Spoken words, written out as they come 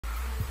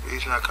The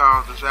reason I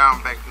called this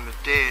album Back from the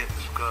Dead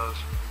is because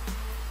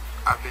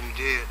I've been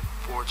dead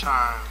 4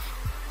 times.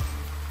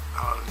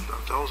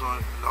 Those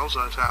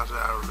are the times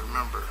that I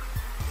remember.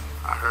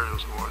 I heard it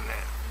was more than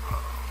that.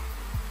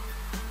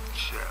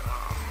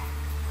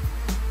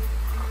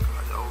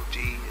 I OD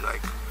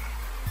like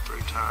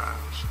 3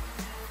 times.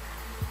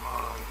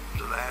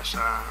 The last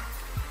time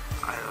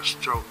I had a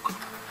stroke,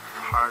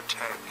 heart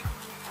attack,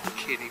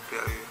 kidney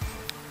failure,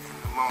 and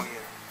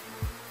pneumonia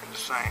in the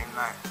same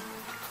night.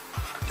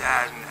 I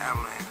died in the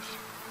ambulance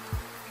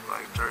for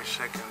like 30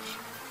 seconds,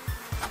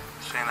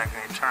 seemed like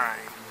an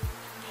eternity.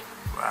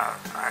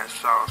 But I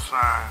saw a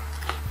sign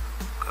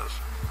because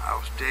I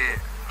was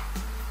dead,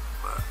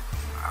 but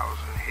I was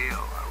in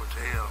hell. I went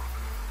to hell.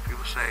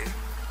 People say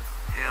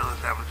hell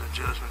is after the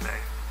judgment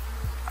day.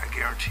 I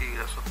guarantee you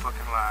that's a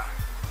fucking lie.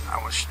 I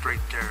went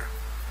straight there.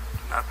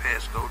 Do not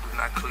pass go, do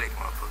not collect,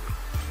 motherfucker.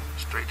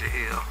 Straight to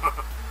hell. You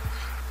know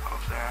what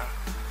I'm saying?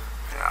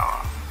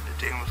 Yeah, the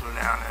demons were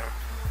down there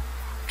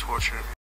torturing me.